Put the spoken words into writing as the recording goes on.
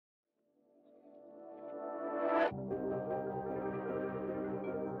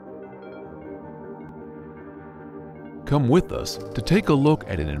Come with us to take a look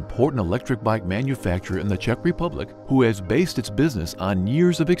at an important electric bike manufacturer in the Czech Republic who has based its business on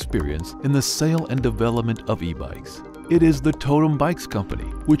years of experience in the sale and development of e-bikes. It is the Totem Bikes Company,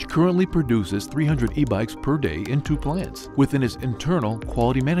 which currently produces 300 e-bikes per day in 2 plants within its internal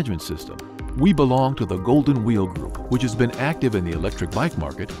quality management system. We belong to the Golden Wheel Group, which has been active in the electric bike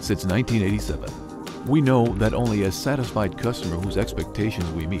market since 1987. We know that only a satisfied customer whose expectations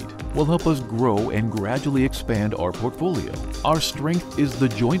we meet will help us grow and gradually expand our portfolio. Our strength is the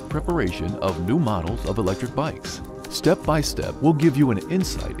joint preparation of new models of electric bikes. Step by step, we'll give you an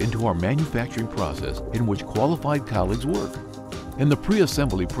insight into our manufacturing process in which qualified colleagues work. In the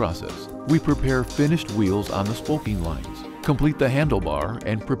pre-assembly process, we prepare finished wheels on the spoking lines, complete the handlebar,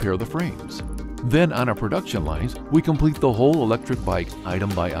 and prepare the frames. Then on our production lines, we complete the whole electric bike item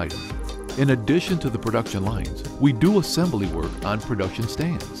by item. In addition to the production lines, we do assembly work on production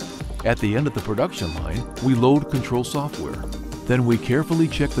stands. At the end of the production line, we load control software. Then we carefully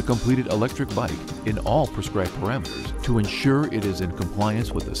check the completed electric bike in all prescribed parameters to ensure it is in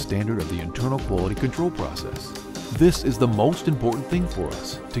compliance with the standard of the internal quality control process. This is the most important thing for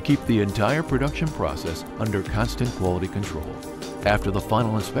us, to keep the entire production process under constant quality control. After the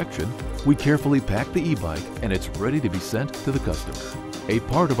final inspection, we carefully pack the e-bike and it's ready to be sent to the customer. A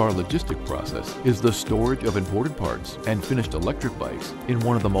part of our logistic process is the storage of imported parts and finished electric bikes in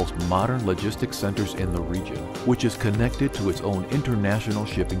one of the most modern logistics centers in the region, which is connected to its own international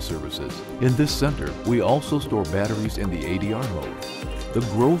shipping services. In this center, we also store batteries in the ADR mode. The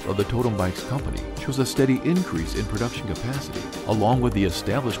growth of the Totem Bikes Company shows a steady increase in production capacity, along with the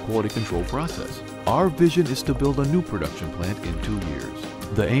established quality control process. Our vision is to build a new production plant in 2 years.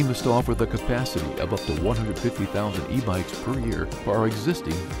 The aim is to offer the capacity of up to 150,000 e-bikes per year for our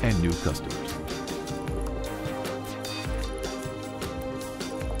existing and new customers.